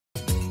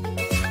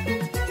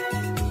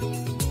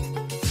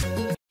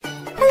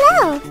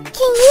Oh, can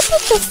you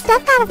pick the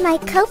stuff out of my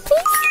coat,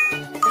 please?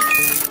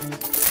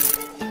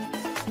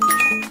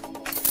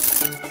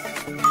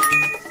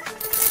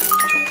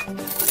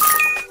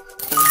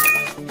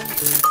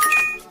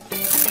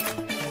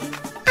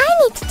 I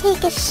need to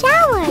take a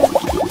shower.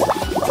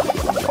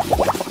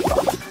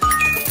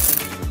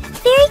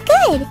 Very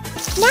good.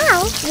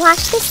 Now,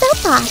 wash the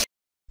soap off.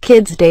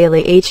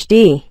 KidsDaily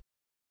HD.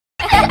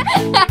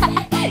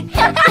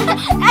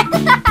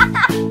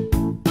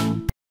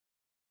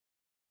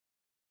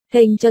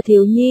 Hình cho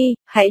thiếu nhi,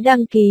 hãy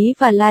đăng ký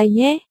và like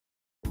nhé.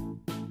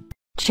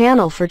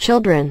 Channel for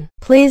children.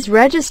 Please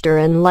register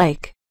and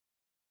like.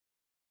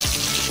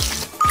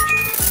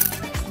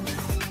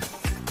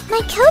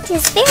 My coat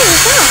is very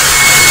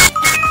wet.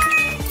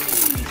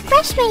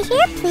 Brush my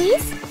hair,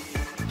 please.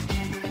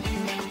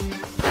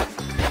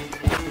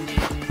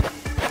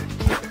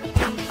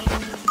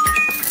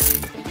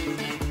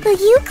 Will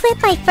you clip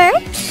my fur?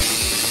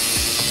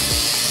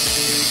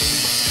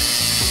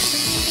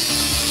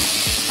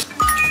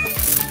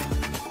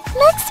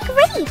 Looks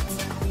great!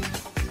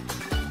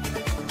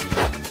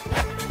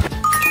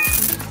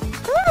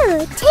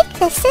 Ooh, take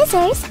the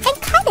scissors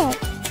and cut it.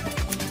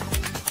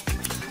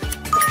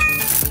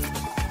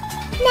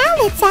 Now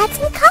let's add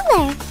some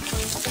color.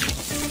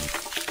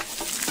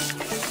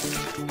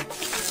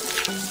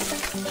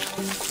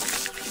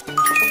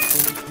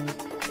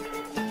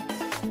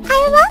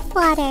 I love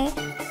water.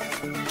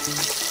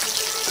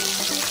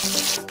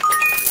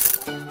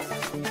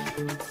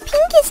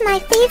 Pink is my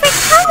favorite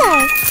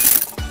color.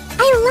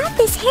 I love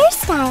this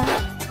hairstyle.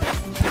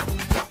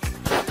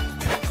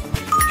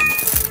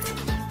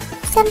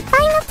 Some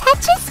final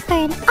touches for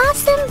an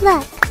awesome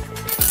look.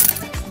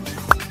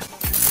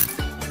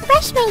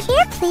 Brush my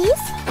hair,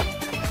 please.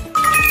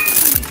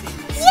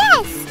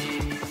 Yes!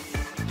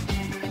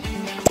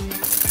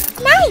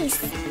 Nice!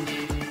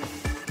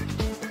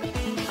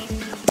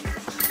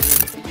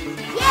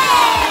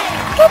 Yay!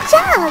 Good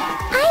job!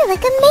 I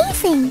look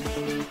amazing!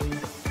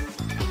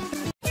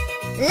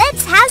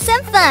 Let's have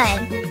some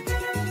fun!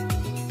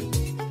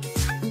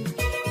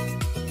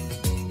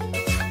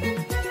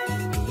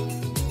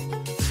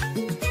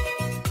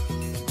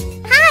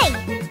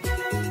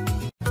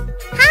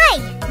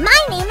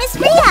 My name is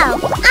Rio.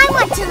 I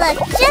want to look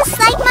just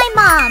like my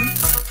mom.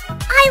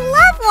 I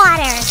love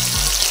water.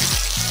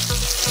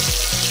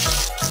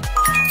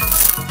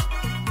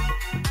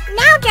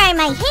 Now dry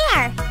my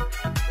hair.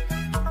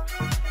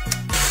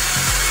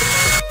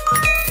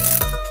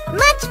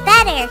 Much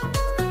better.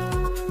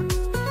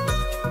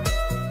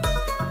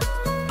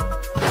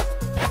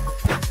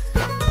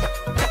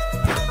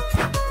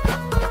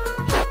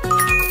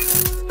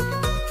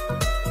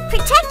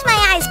 Protect my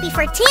eyes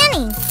before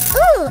tanning.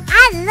 Ooh,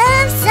 I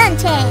love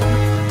suntan.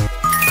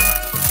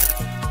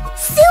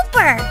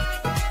 Super!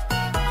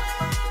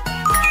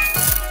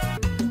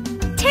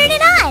 Turn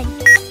it on.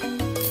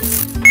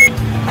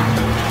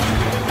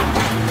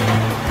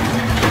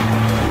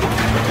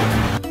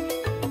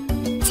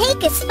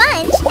 Take a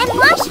sponge and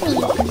wash me.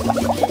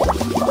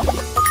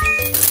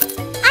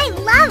 I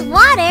love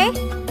water.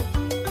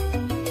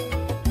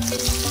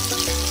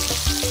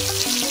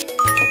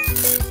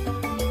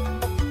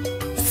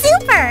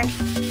 Super!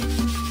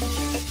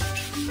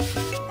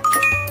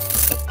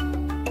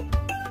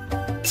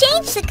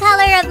 Change the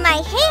color of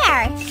my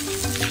hair.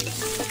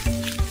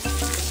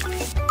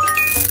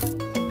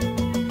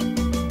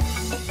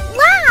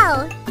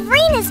 Wow!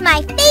 Green is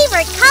my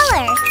favorite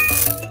color.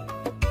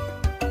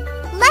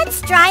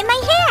 Let's dry my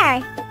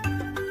hair.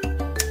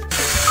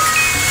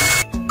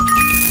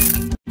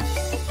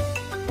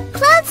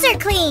 Clothes are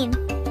clean.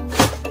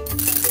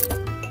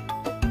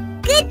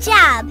 Good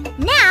job.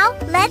 Now,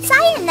 let's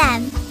iron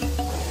them.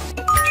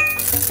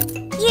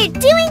 You're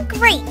doing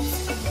great.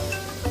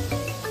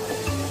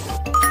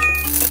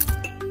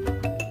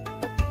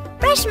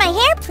 Brush my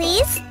hair,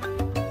 please.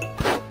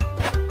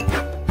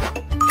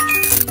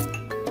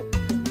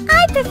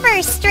 I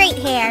prefer straight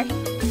hair.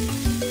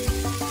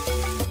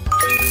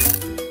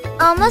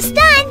 Almost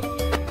done.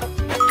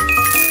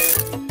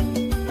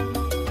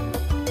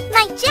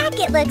 My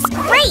jacket looks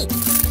great.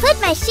 Put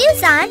my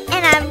shoes on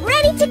and I'm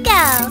ready to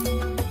go.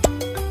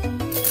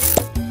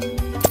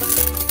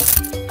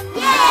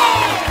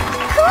 Yay!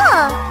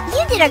 Cool!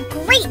 You did a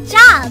great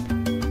job.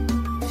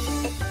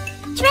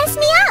 Dress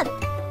me up.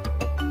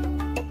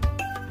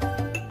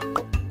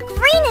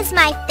 Green is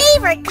my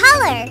favorite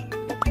color.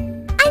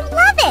 I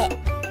love it.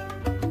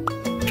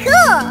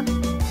 Cool.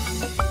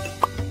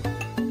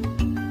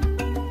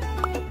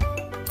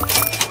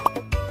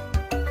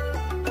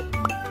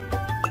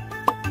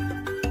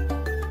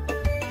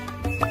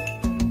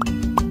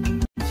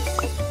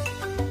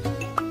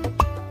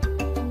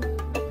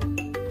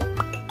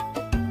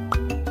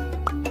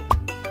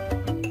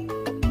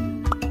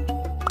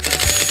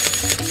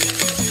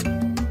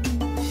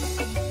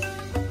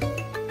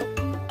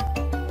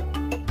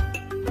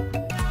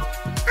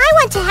 I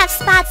want to have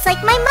spots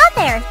like my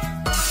mother.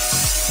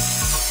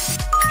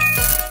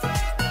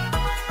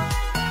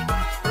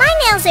 My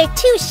nails are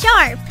too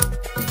sharp.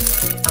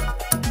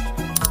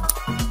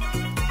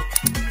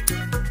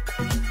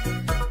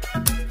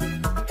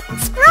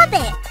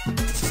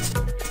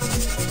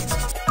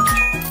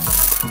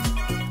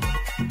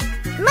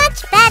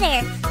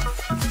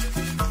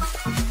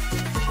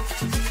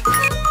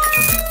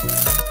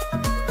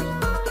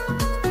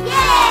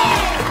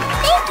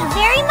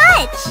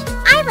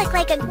 look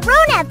like a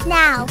grown-up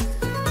now.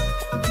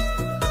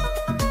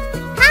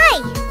 Hi!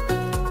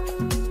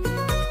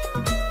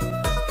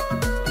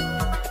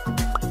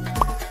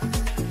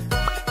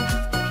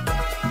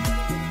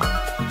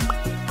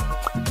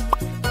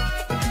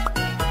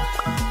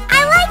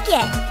 I like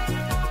it!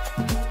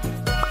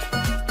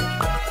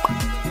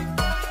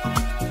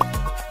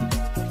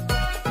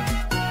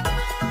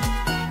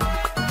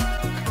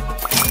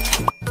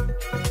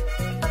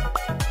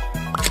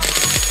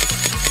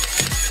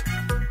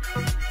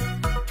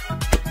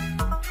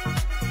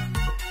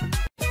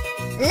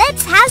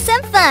 Let's have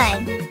some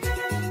fun!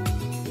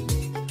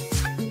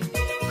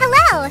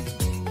 Hello!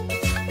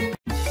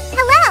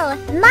 Hello!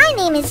 My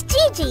name is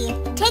Gigi.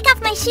 Take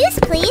off my shoes,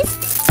 please.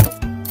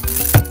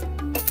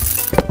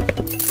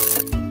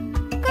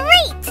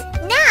 Great!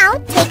 Now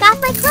take off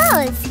my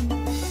clothes.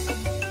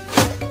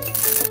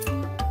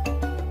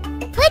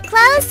 Put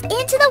clothes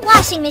into the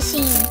washing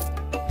machine.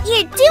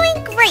 You're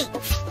doing great!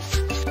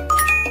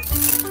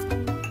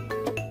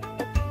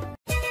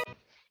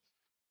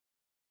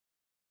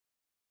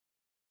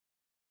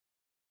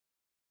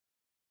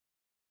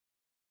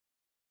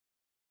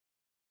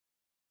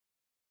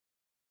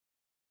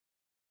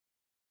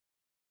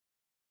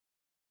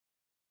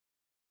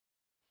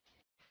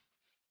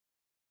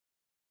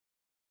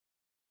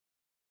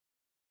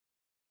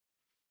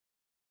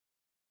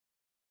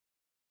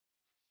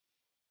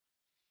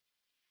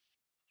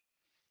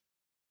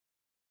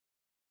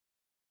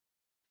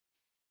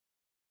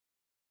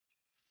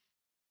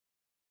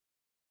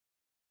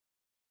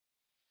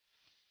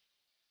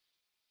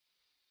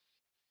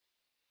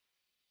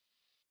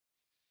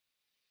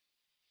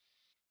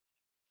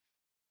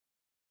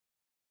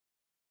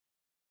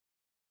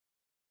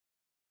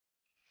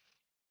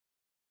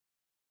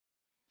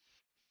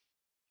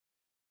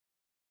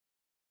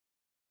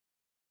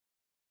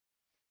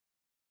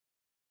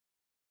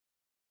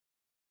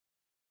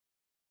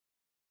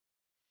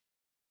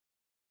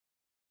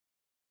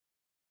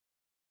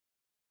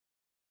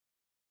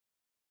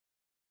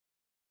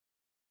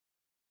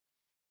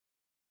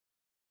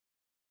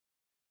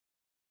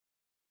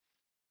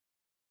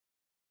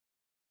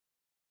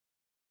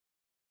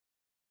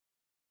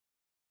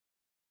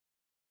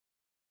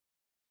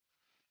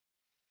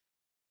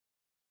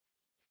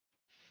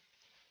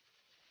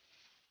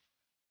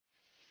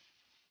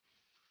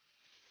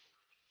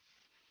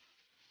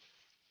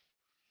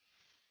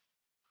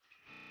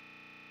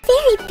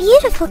 Very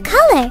beautiful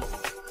color.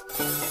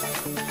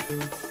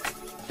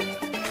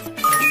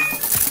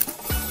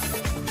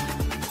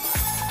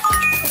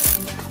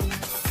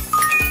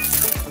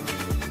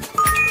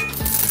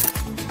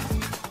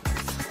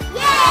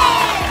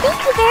 Thank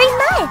you very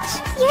much.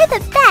 You're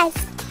the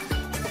best.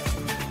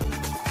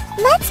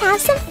 Let's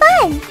have some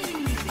fun.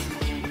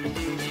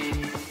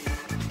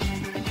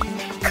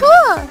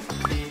 Cool.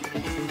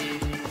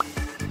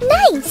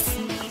 Nice.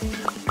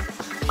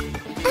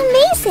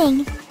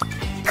 Amazing.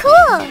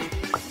 Cool.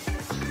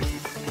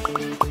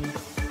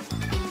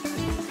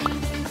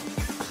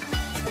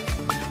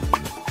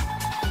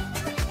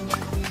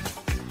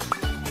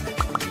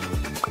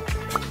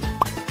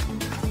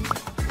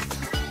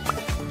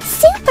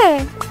 Super.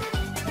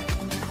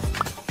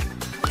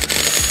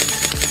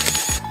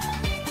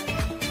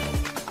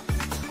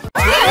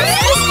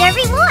 Here's your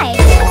reward.